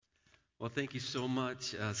Well, thank you so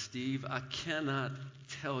much, Steve. I cannot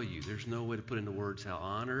tell you, there's no way to put into words how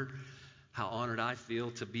honored I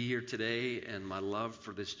feel to be here today, and my love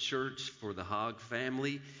for this church, for the Hogg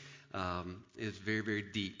family, is very, very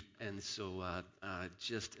deep. And so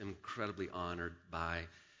just incredibly honored by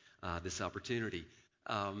this opportunity.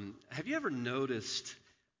 Have you ever noticed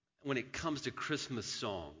when it comes to Christmas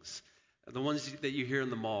songs, the ones that you hear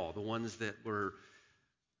in the mall, the ones that were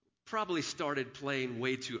probably started playing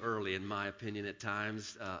way too early, in my opinion, at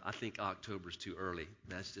times. I think October's too early.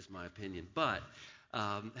 That's just my opinion. But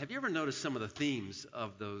have you ever noticed some of the themes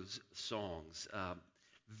of those songs?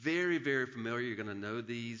 Very, very familiar. You're going to know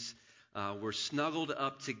these. We're snuggled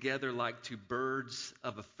up together like two birds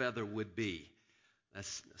of a feather would be.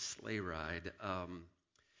 That's a sleigh ride.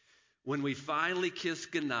 When we finally kiss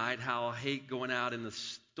goodnight, how I hate going out in the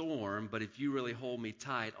storm, but if you really hold me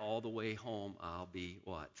tight all the way home, I'll be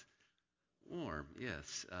what? Warm,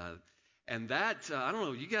 yes. And that, I don't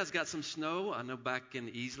know, you guys got some snow? I know back in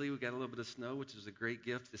Easley we got a little bit of snow, which is a great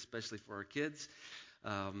gift, especially for our kids.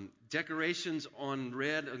 Decorations on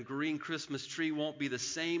red and green Christmas tree won't be the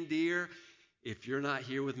same, dear, if you're not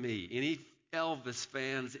here with me. Any Elvis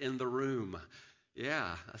fans in the room?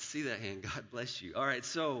 Yeah, I see that hand. God bless you. All right,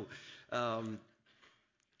 so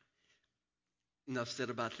enough said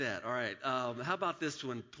about that. All right. How about this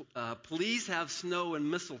one? Please have snow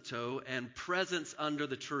and mistletoe and presents under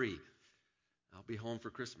the tree. I'll be home for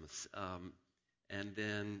Christmas. And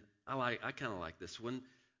then I kind of like this one.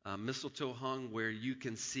 Mistletoe hung where you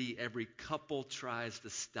can see every couple tries to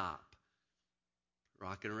stop.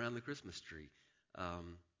 Rocking around the Christmas tree.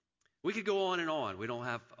 We could go on and on. We don't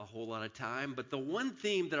have a whole lot of time. But the one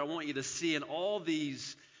theme that I want you to see in all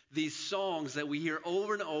these songs that we hear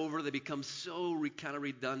over and over, they become so kind of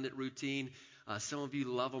redundant, routine. Some of you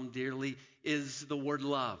love them dearly, is the word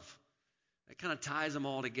love. It kind of ties them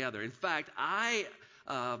all together. In fact, I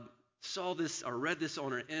saw this or read this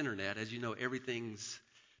on the internet. As you know, everything's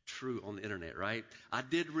true on the internet, right? I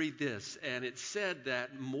did read this, and it said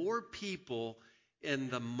that more people in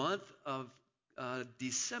the month of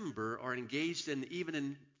December are engaged in even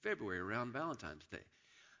in February around Valentine's Day.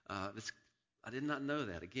 I did not know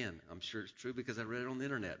that. Again, I'm sure it's true because I read it on the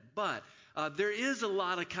internet. But there is a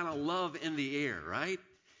lot of kind of love in the air, right?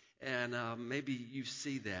 And maybe you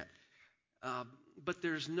see that. But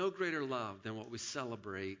there's no greater love than what we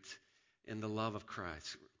celebrate in the love of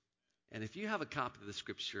Christ. And if you have a copy of the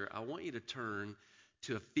scripture, I want you to turn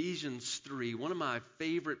to Ephesians 3, one of my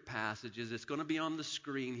favorite passages. It's going to be on the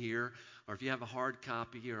screen here, or if you have a hard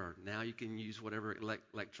copy, or now you can use whatever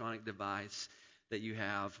electronic device that you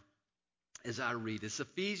have. As I read, it's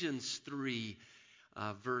Ephesians 3,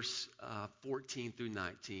 verse 14 through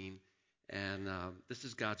 19, and this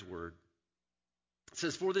is God's word. It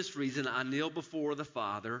says, "For this reason I kneel before the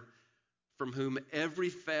Father, from whom every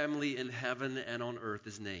family in heaven and on earth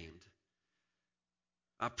is named.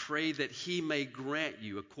 I pray that he may grant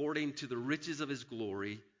you, according to the riches of his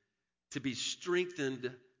glory, to be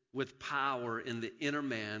strengthened with power in the inner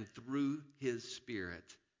man through his Spirit,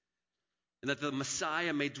 and that the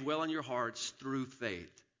Messiah may dwell in your hearts through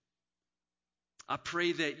faith. I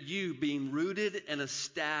pray that you, being rooted and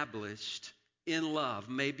established in love,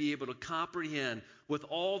 may be able to comprehend with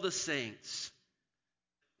all the saints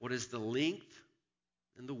what is the length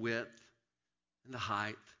and the width and the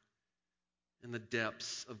height and the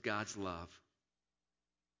depths of God's love.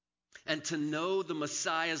 And to know the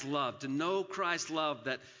Messiah's love, to know Christ's love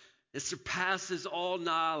that it surpasses all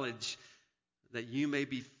knowledge, that you may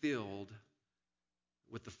be filled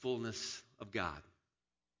with the fullness of God."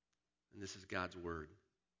 And this is God's word.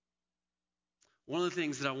 One of the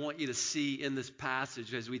things that I want you to see in this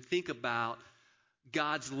passage as we think about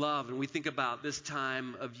God's love and we think about this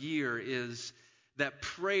time of year is that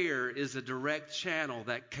prayer is a direct channel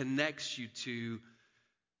that connects you to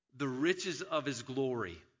the riches of his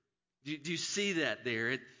glory. Do you see that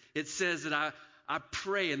there? It says that I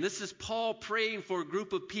pray, and this is Paul praying for a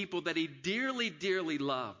group of people that he dearly, dearly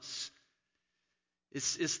loves.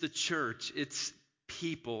 It's the church. It's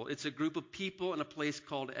people. It's a group of people in a place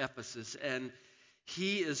called Ephesus. And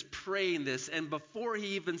he is praying this. And before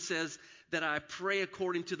he even says that I pray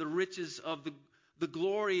according to the riches of the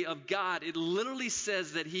glory of God, it literally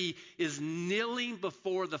says that he is kneeling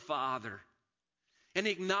before the Father and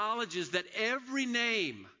acknowledges that every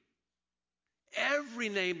name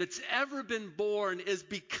that's ever been born is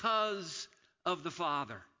because of the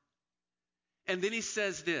Father. And then he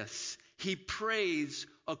says this, he prays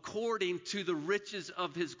according to the riches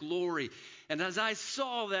of his glory. And as I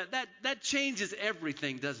saw that changes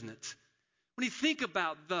everything, doesn't it? When you think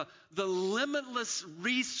about the limitless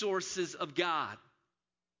resources of God,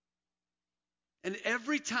 And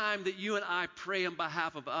every time that you and I pray on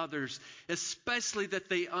behalf of others, especially that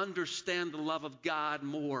they understand the love of God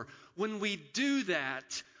more, when we do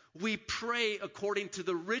that, we pray according to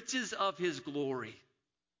the riches of His glory.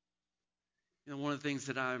 You know, one of the things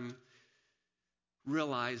that I'm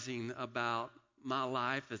realizing about my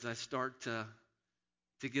life as I start to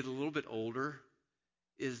get a little bit older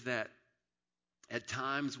is that at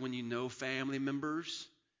times when you know family members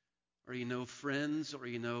or you know friends or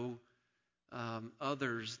you know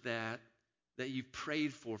others that you've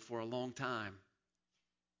prayed for a long time,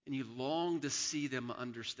 and you long to see them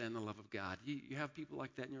understand the love of God. You have people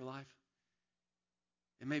like that in your life?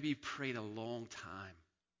 And maybe you prayed a long time,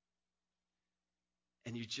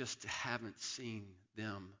 and you just haven't seen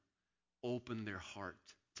them open their heart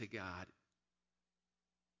to God.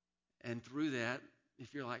 And through that,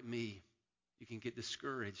 if you're like me, you can get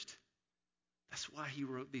discouraged. That's why He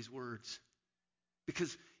wrote these words.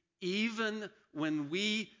 Because even when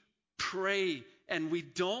we pray and we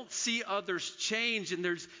don't see others change, and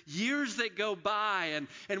there's years that go by,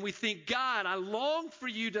 and we think, God, I long for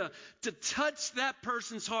you to touch that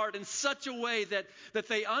person's heart in such a way that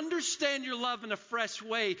they understand your love in a fresh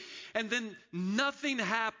way, and then nothing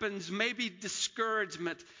happens, maybe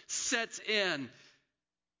discouragement sets in.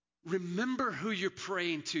 Remember who you're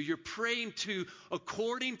praying to. You're praying to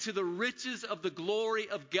according to the riches of the glory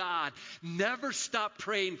of God. Never stop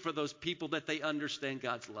praying for those people that they understand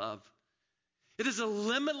God's love. It is a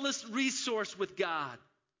limitless resource with God.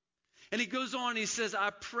 And he goes on, he says,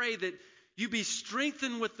 I pray that you be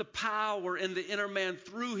strengthened with the power in the inner man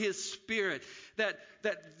through His Spirit. That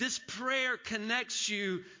this prayer connects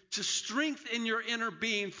you to strength in your inner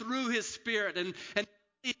being through His Spirit. And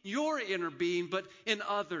in your inner being, but in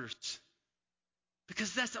others.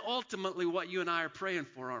 Because that's ultimately what you and I are praying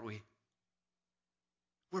for, aren't we?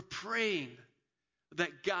 We're praying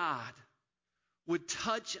that God would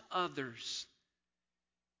touch others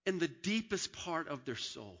in the deepest part of their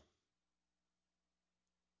soul.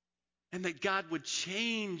 And that God would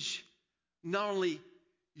change not only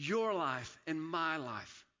your life and my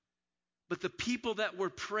life, but the people that we're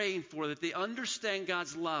praying for, that they understand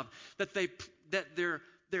God's love, that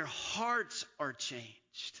their hearts are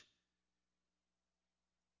changed.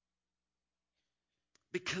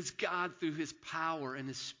 Because God, through His power and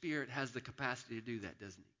His Spirit, has the capacity to do that,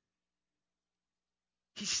 doesn't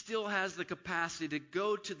He? He still has the capacity to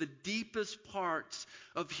go to the deepest parts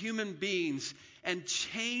of human beings and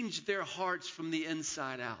change their hearts from the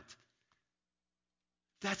inside out.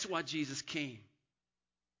 That's why Jesus came.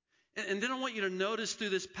 And then I want you to notice through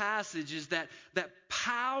this passage is that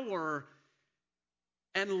power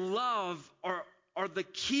and love are the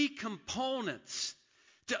key components.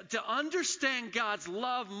 To understand God's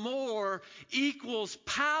love more equals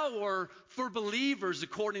power for believers,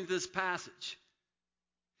 according to this passage.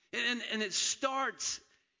 And it starts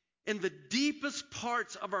in the deepest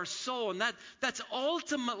parts of our soul. And that's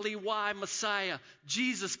ultimately why Messiah,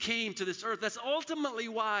 Jesus, came to this earth. That's ultimately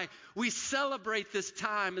why we celebrate this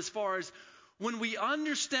time, as far as when we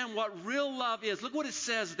understand what real love is. Look what it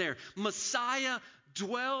says there. Messiah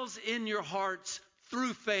dwells in your hearts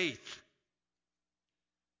through faith.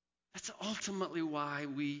 That's ultimately why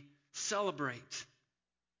we celebrate.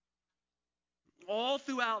 All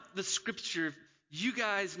throughout the Scripture, you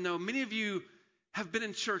guys know, many of you have been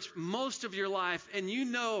in church most of your life, and you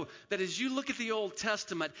know that as you look at the Old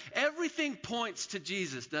Testament, everything points to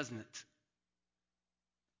Jesus, doesn't it?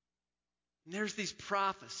 And there's these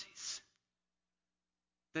prophecies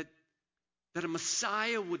that a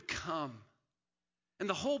Messiah would come. And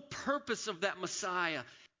the whole purpose of that Messiah,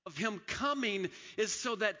 of Him coming, is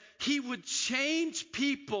so that He would change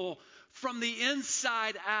people from the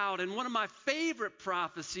inside out. And one of my favorite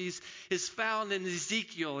prophecies is found in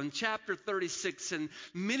Ezekiel in chapter 36. And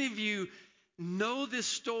many of you know this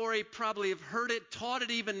story, probably have heard it, taught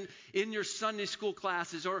it even in your Sunday school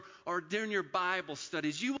classes or during your Bible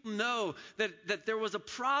studies. You will know that there was a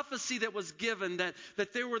prophecy that was given that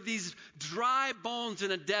there were these dry bones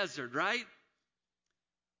in a desert, right?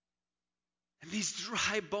 And these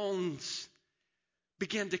dry bones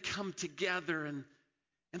began to come together and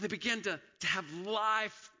they began to have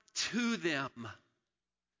life to them.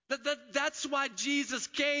 That's why Jesus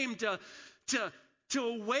came to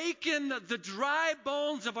awaken the dry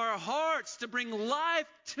bones of our hearts, to bring life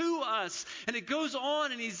to us. And it goes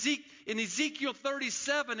on in Ezekiel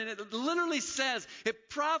 37, and it literally says, it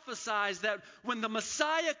prophesies that when the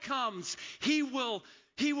Messiah comes, He will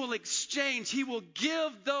exchange. He will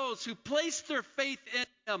give those who place their faith in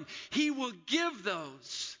Him. He will give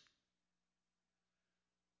those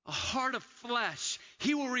a heart of flesh.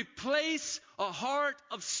 He will replace a heart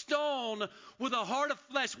of stone with a heart of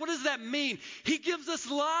flesh. What does that mean? He gives us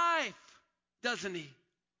life, doesn't he?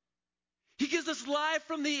 He gives us life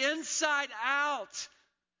from the inside out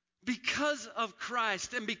because of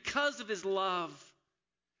Christ and because of his love.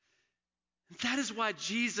 And that is why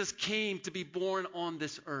Jesus came to be born on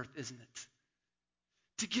this earth, isn't it?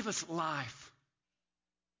 To give us life.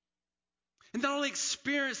 And not only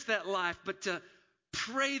experience that life, but to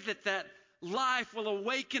pray that that life will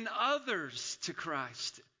awaken others to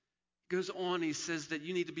Christ. He goes on, he says that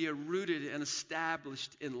you need to be rooted and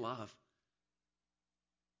established in love.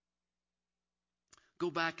 Go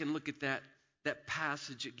back and look at that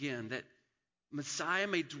passage again, that Messiah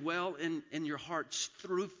may dwell in your hearts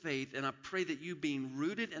through faith, and I pray that you, being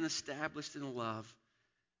rooted and established in love,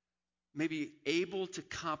 may be able to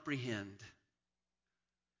comprehend,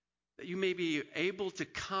 that you may be able to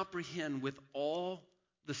comprehend with all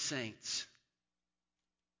the saints.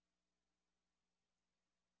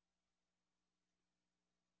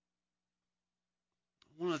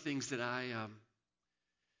 One of the things that I've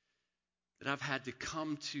had to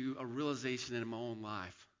come to a realization in my own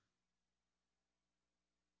life,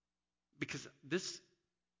 because this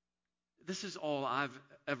is all I've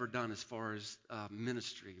ever done as far as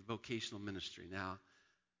ministry, vocational ministry. Now,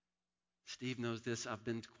 Steve knows this. I've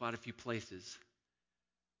been to quite a few places.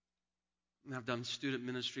 And I've done student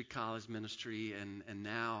ministry, college ministry, and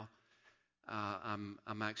now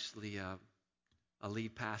I'm actually a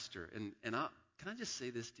lead pastor. And can I just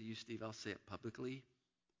say this to you, Steve? I'll say it publicly.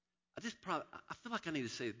 I feel like I need to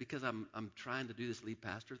say it because I'm trying to do this lead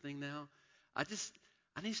pastor thing now. I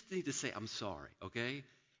need to say I'm sorry, okay?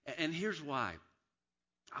 And here's why.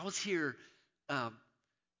 I was here,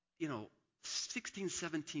 16,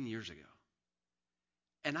 17 years ago,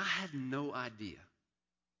 and I had no idea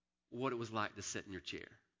what it was like to sit in your chair.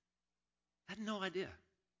 I had no idea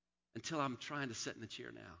until I'm trying to sit in the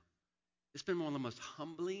chair now. It's been one of the most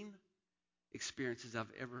humbling experiences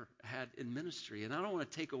I've ever had in ministry. And I don't want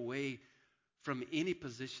to take away from any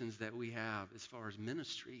positions that we have as far as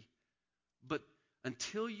ministry, but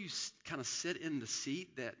until you kind of sit in the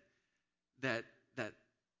seat that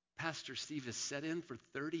Pastor Steve has sat in for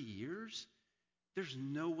 30 years, there's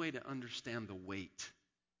no way to understand the weight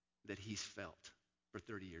that he's felt for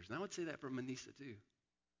 30 years. And I would say that for Manisa too.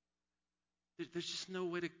 There's just no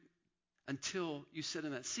way to, until you sit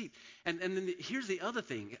in that seat. And then here's the other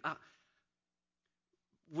thing.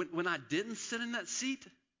 When I didn't sit in that seat,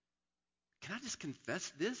 can I just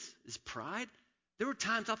confess this is pride? There were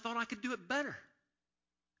times I thought I could do it better.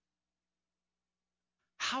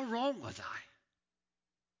 How wrong was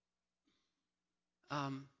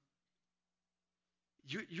I?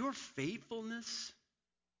 Your faithfulness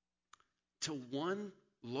to one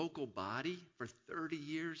local body for 30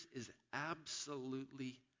 years is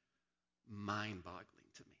absolutely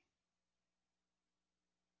mind-boggling to me.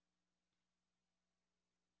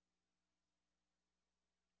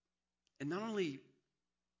 And not only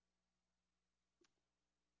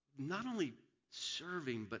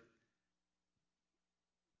serving, but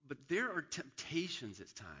there are temptations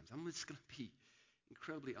at times. I'm just going to be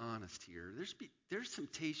incredibly honest here. There's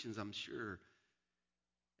temptations, I'm sure,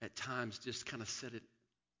 at times just kind of set it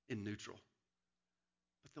in neutral.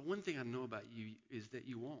 But the one thing I know about you is that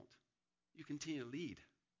you won't. You continue to lead.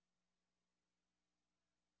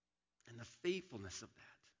 And the faithfulness of that.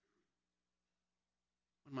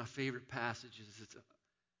 One of my favorite passages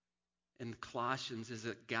in Colossians is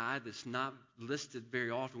a guy that's not listed very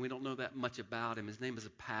often. We don't know that much about him. His name is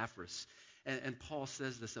Epaphras. And Paul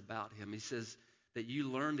says this about him. He says that you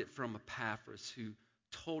learned it from Epaphras, who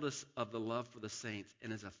told us of the love for the saints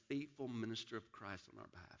and is a faithful minister of Christ on our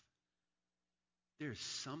behalf. There is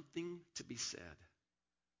something to be said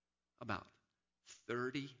about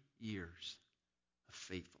 30 years of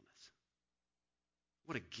faithfulness.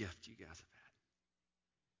 What a gift you guys have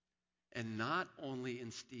had. And not only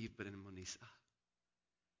in Steve, but in Manisa.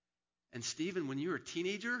 And Stephen, when you were a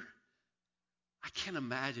teenager, I can't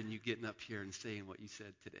imagine you getting up here and saying what you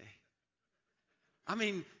said today. I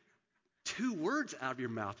mean, 2 words out of your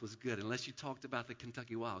mouth was good, unless you talked about the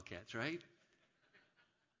Kentucky Wildcats, right?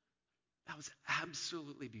 That was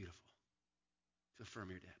absolutely beautiful to affirm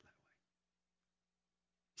your dad that way.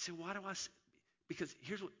 You say, why do I say? Because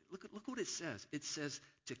here's what, look what it says. It says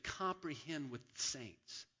to comprehend with the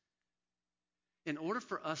saints. In order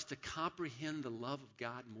for us to comprehend the love of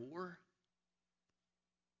God more,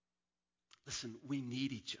 listen, we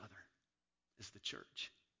need each other as the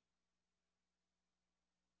church.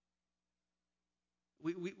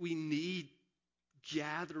 We need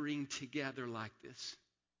gathering together like this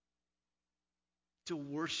to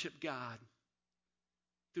worship God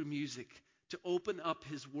through music, to open up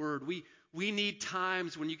His Word. We need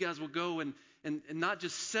times when you guys will go and not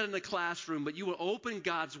just sit in a classroom, but you will open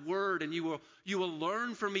God's Word and you will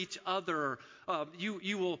learn from each other.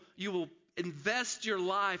 You will invest your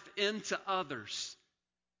life into others.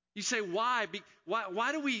 You say, why?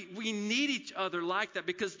 Why do we need each other like that?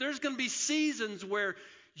 Because there's going to be seasons where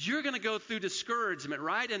you're going to go through discouragement,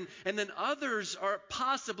 right? And then others are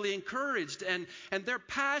possibly encouraged and they're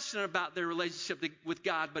passionate about their relationship with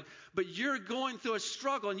God, but you're going through a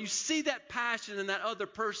struggle and you see that passion in that other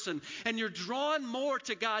person and you're drawn more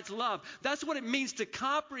to God's love. That's what it means to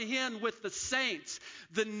comprehend with the saints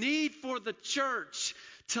the need for the church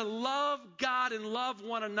to love God and love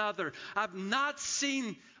one another. I've not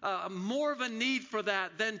seen more of a need for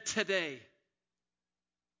that than today.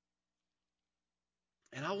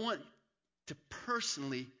 And I want to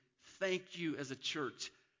personally thank you as a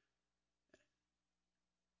church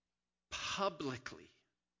publicly,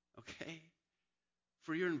 okay,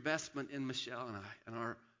 for your investment in Michelle and I and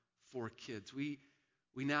our 4 kids. We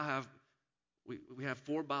now have we have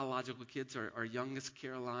 4 biological kids. Our youngest,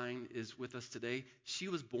 Caroline, is with us today. She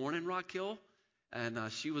was born in Rock Hill, and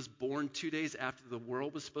she was born 2 days after the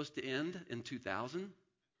world was supposed to end in 2000.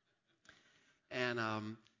 And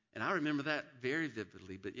I remember that very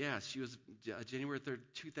vividly. But yeah, she was January 3rd,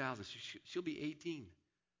 2000. She'll be 18.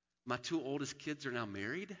 My 2 oldest kids are now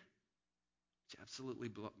married, which absolutely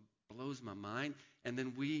blows my mind. And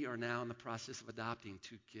then we are now in the process of adopting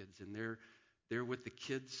 2 kids, and they're with the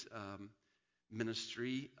kids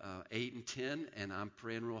ministry, 8 and 10, and I'm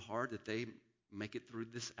praying real hard that they make it through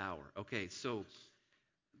this hour. Okay, so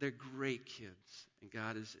they're great kids, and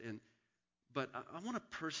God is in. But I want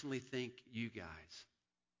to personally thank you guys,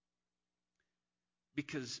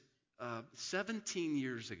 because 17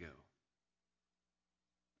 years ago,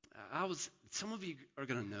 some of you are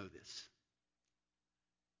going to know this.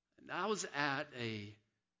 I was at a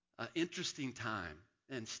interesting time,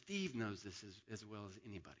 and Steve knows this as well as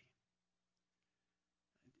anybody.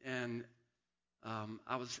 And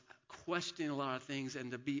I was questioning a lot of things,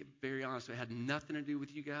 and to be very honest, it had nothing to do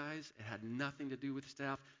with you guys. It had nothing to do with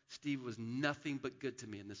staff. Steve was nothing but good to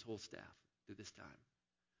me and this whole staff through this time.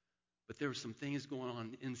 But there were some things going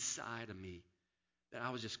on inside of me that I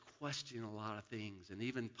was just questioning a lot of things, and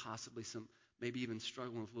even possibly maybe even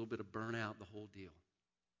struggling with a little bit of burnout, the whole deal.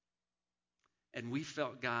 And we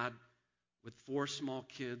felt God with 4 small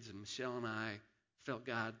kids, and Michelle and I felt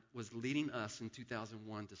God was leading us in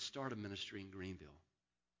 2001 to start a ministry in Greenville.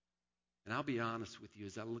 And I'll be honest with you,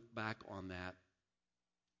 as I look back on that,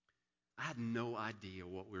 I had no idea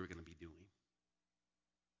what we were going to be doing.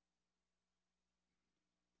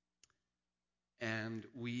 And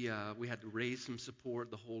we had to raise some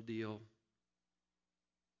support, the whole deal.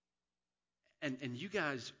 And you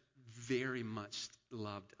guys very much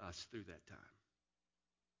loved us through that time.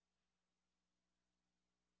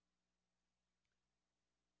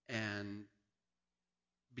 And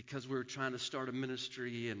because we were trying to start a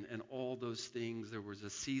ministry and all those things, there was a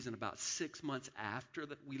season about 6 months after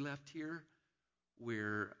that we left here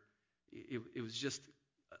where it was just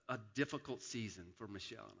a difficult season for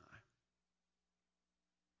Michelle and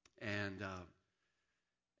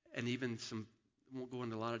I. And even some, won't go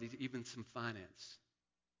into a lot of detail, even some finance,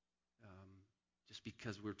 just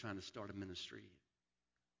because we were trying to start a ministry.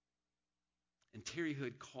 And Terry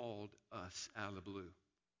Hood called us out of the blue.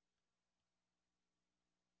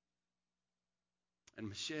 And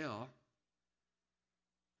Michelle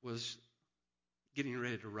was getting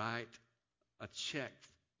ready to write a check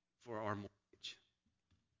for our mortgage.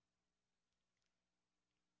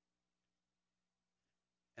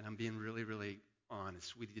 And I'm being really, really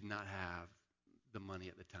honest. We did not have the money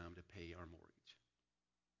at the time to pay our mortgage.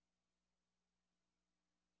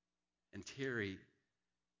 And Terry,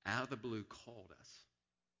 out of the blue, called us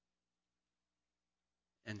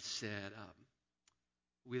and said,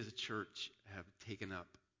 we as a church have taken up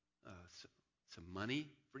some money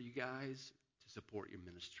for you guys to support your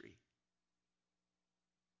ministry.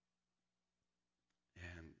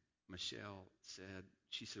 And Michelle said,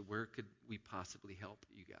 where could we possibly help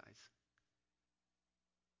you guys?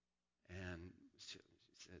 And she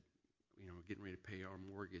said, we're getting ready to pay our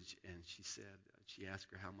mortgage. And she asked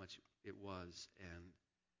her how much it was. And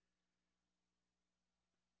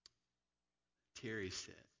Terry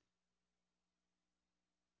said,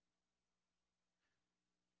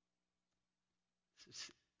 "This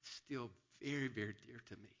is still very, very dear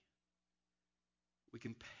to me. We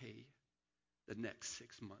can pay the next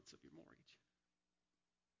 6 months of your mortgage."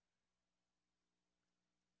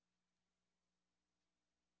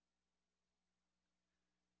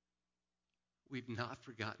 we've not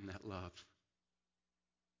forgotten that love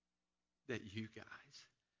that you guys,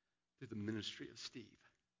 through the ministry of Steve,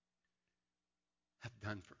 have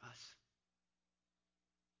done for us.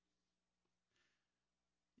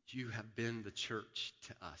 You have been the church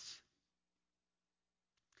to us.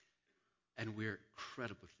 And we're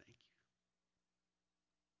incredibly thankful.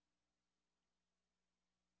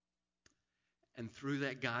 And through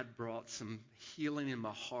that, God brought some healing in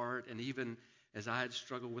my heart. And even as I had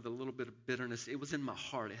struggled with a little bit of bitterness, it was in my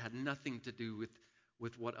heart. It had nothing to do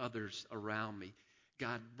with what others around me.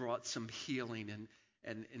 God brought some healing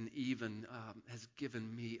and even has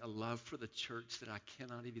given me a love for the church that I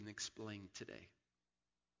cannot even explain today.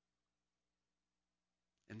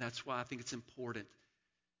 And that's why I think it's important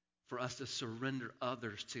for us to surrender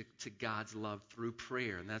others to God's love through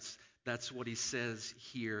prayer. And that's what he says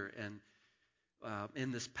here. And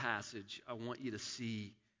in this passage, I want you to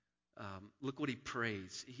see, look what he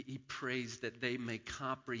prays. He prays that they may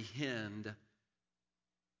comprehend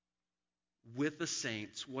with the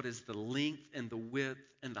saints what is the length and the width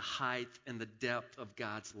and the height and the depth of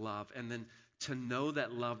God's love. And then to know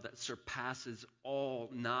that love that surpasses all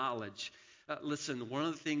knowledge. Listen, one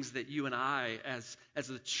of the things that you and I as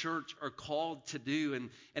a church are called to do, and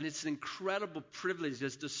it's an incredible privilege,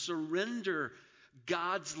 is to surrender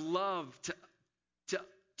God's love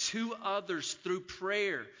to others through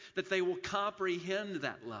prayer, that they will comprehend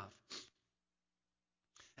that love.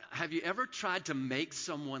 Have you ever tried to make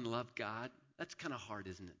someone love God? That's kind of hard,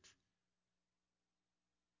 isn't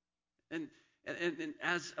it? And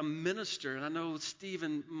as a minister, and I know Steve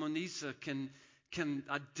and Monisa can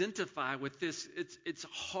identify with this, it's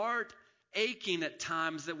heart aching at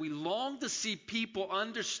times that we long to see people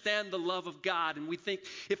understand the love of God. And we think,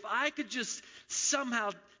 if I could just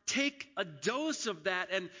somehow take a dose of that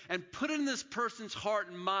and put it in this person's heart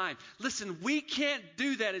and mind. Listen, we can't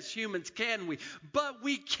do that as humans, can we? But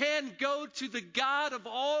we can go to the God of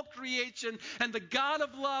all creation and the God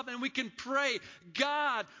of love, and we can pray,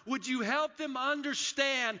 God, would you help them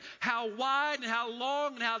understand how wide and how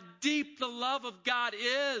long and how deep the love of God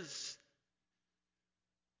is?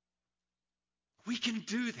 We can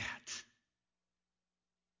do that.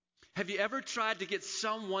 Have you ever tried to get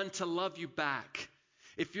someone to love you back?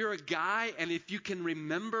 If you're a guy and if you can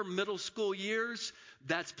remember middle school years,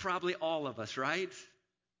 that's probably all of us, right?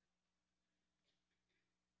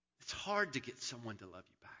 It's hard to get someone to love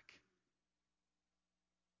you back.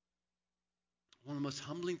 One of the most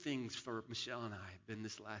humbling things for Michelle and I have been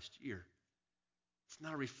this last year. It's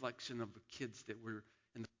not a reflection of the kids that we're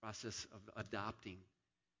in the process of adopting.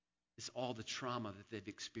 It's all the trauma that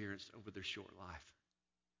they've experienced over their short life.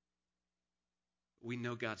 We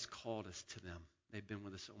know God's called us to them. They've been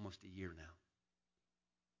with us almost a year now.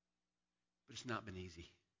 But it's not been easy.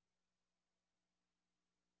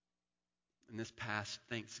 In this past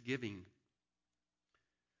Thanksgiving,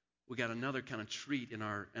 we got another kind of treat in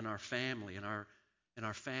our family. In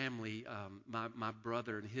our family, my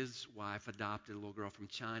brother and his wife adopted a little girl from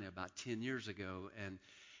China about 10 years ago,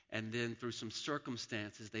 and then through some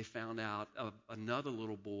circumstances, they found out another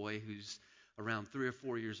little boy who's around 3 or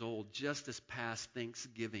 4 years old just this past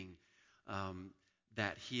Thanksgiving,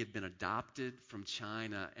 that he had been adopted from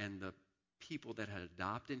China, and the people that had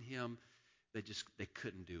adopted him, they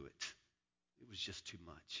couldn't do it. It was just too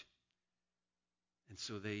much. And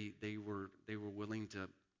so they were willing to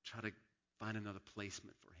try to find another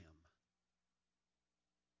placement for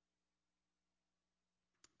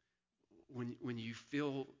him. When you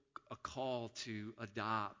feel a call to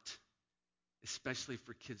adopt, especially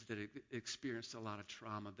for kids that experienced a lot of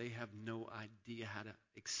trauma, they have no idea how to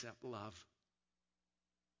accept love.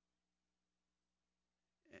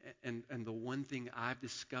 And the one thing I've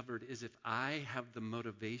discovered is if I have the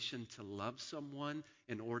motivation to love someone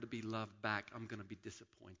in order to be loved back, I'm going to be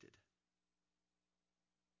disappointed.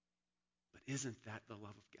 But isn't that the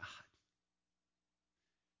love of God?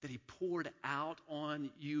 That he poured out on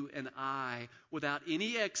you and I without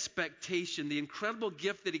any expectation, the incredible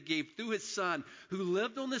gift that he gave through his son, who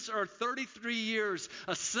lived on this earth 33 years,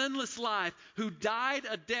 a sinless life, who died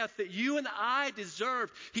a death that you and I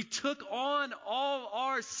deserved. He took on all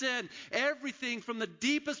our sin, everything from the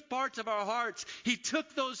deepest parts of our hearts. He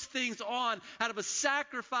took those things on out of a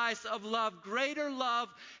sacrifice of love. Greater love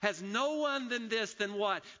has no one than this, than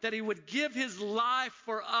what? That he would give his life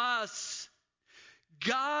for us.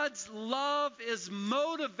 God's love is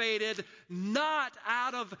motivated not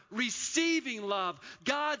out of receiving love.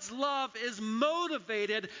 God's love is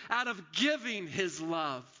motivated out of giving his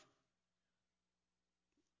love.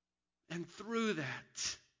 And through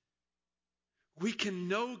that, we can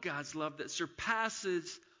know God's love that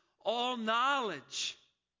surpasses all knowledge.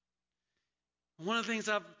 One of the things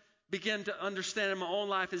I've begun to understand in my own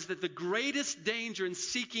life is that the greatest danger in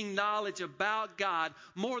seeking knowledge about God,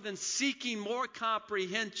 more than seeking more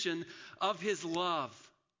comprehension of His love.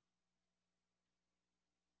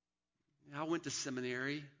 I went to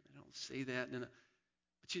seminary. I don't say that.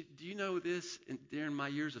 But do you know this? During my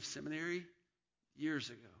years of seminary, years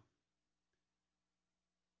ago,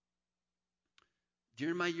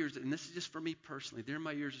 during my years, and this is just for me personally, during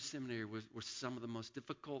my years of seminary were some of the most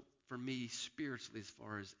difficult for me spiritually as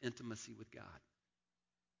far as intimacy with God.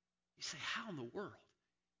 You say, how in the world?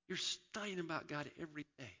 You're studying about God every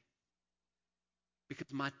day. Because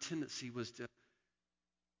my tendency was to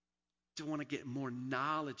want to get more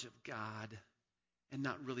knowledge of God and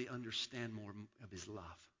not really understand more of His love.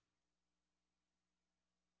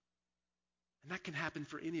 And that can happen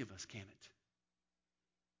for any of us, can't it?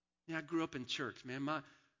 Yeah, I grew up in church, man.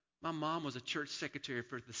 My mom was a church secretary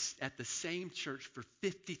at the same church for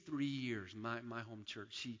 53 years, my home church.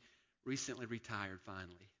 She recently retired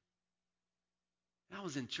finally. And I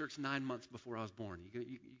was in church 9 months before I was born.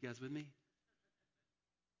 You guys with me?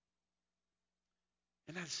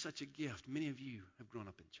 And that is such a gift. Many of you have grown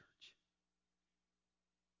up in church.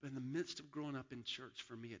 But in the midst of growing up in church,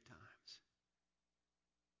 for me at times,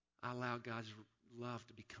 I allow God's love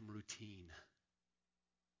to become routine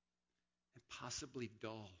and possibly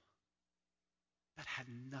dull. That had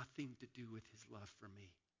nothing to do with His love for me.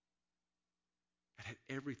 That had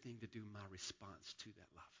everything to do with my response to that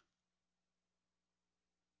love.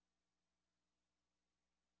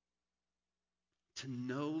 To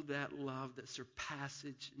know that love that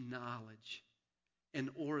surpasses knowledge.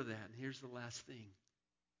 In order that, and here's the last thing,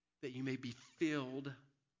 that you may be filled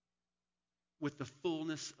with the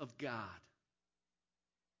fullness of God.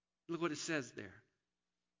 Look what it says there.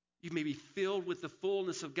 You may be filled with the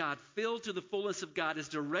fullness of God. Filled to the fullness of God is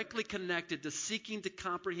directly connected to seeking to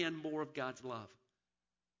comprehend more of God's love.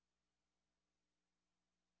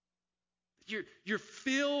 You're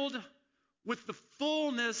filled with the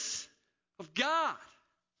fullness of God.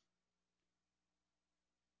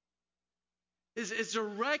 Is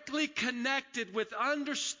directly connected with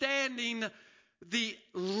understanding the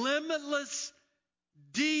limitless,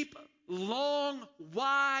 deep, long,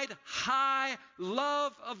 wide, high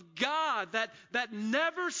love of God that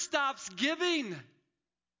never stops giving.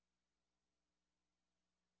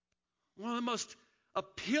 One of the most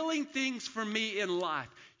appealing things for me in life.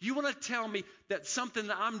 You want to tell me that something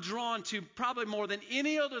that I'm drawn to probably more than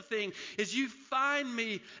any other thing is you find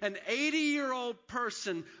me an 80-year-old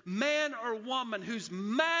person, man or woman, who's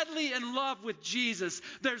madly in love with Jesus.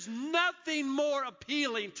 There's nothing more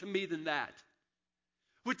appealing to me than that.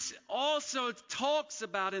 Which also talks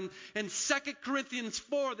about in 2 Corinthians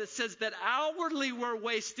 4 that says that outwardly we're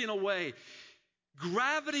wasting away.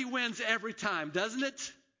 Gravity wins every time, doesn't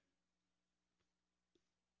it?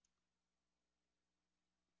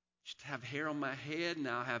 Used to have hair on my head,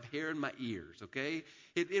 now I have hair in my ears, okay?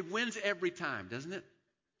 It wins every time, doesn't it?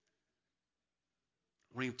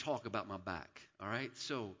 We're going to talk about my back, all right?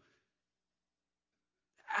 So,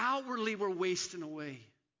 outwardly we're wasting away.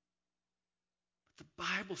 But the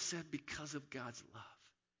Bible said because of God's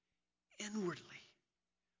love, inwardly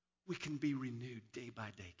we can be renewed day by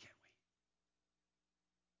day, can't we?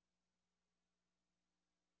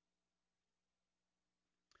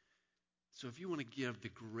 So if you want to give the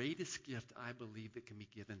greatest gift I believe that can be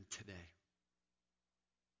given today,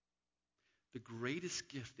 the greatest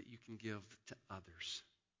gift that you can give to others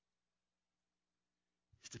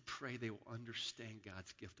is to pray they will understand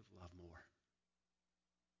God's gift of love more.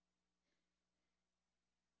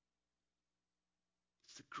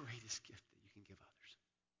 It's the greatest gift that you can give others.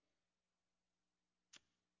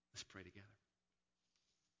 Let's pray together.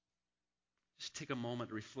 Just take a moment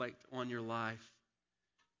to reflect on your life.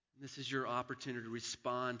 This is your opportunity to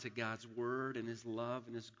respond to God's word and His love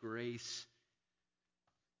and His grace.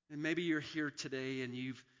 And maybe you're here today and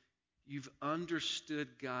you've understood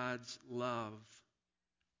God's love,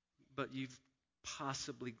 but you've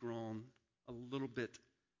possibly grown a little bit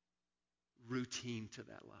routine to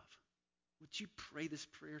that love. Would you pray this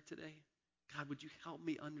prayer today? God, would you help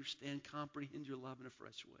me understand, comprehend your love in a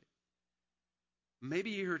fresh way?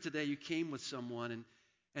 Maybe you're here today, you came with someone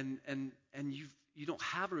and you don't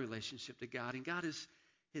have a relationship to God, and God has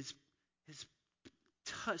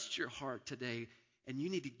touched your heart today, and you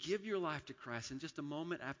need to give your life to Christ. In just a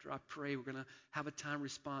moment after I pray, we're going to have a time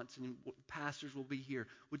response, and pastors will be here.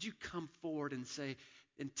 Would you come forward and say,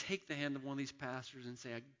 and take the hand of one of these pastors and say,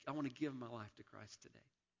 I want to give my life to Christ today?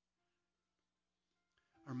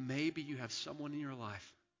 Or maybe you have someone in your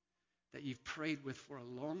life that you've prayed with for a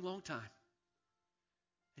long, long time,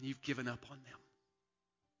 and you've given up on them.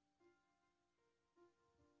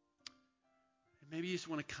 Maybe you just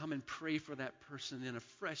want to come and pray for that person in a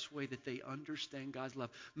fresh way that they understand God's love.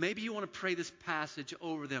 Maybe you want to pray this passage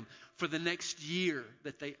over them for the next year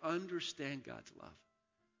that they understand God's love.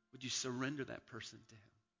 Would you surrender that person to Him?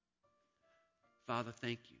 Father,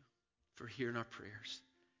 thank you for hearing our prayers.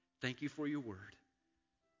 Thank you for your word.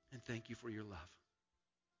 And thank you for your love.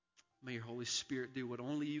 May your Holy Spirit do what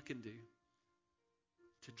only you can do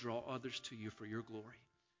to draw others to you for your glory.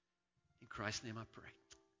 In Christ's name I pray.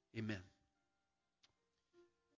 Amen.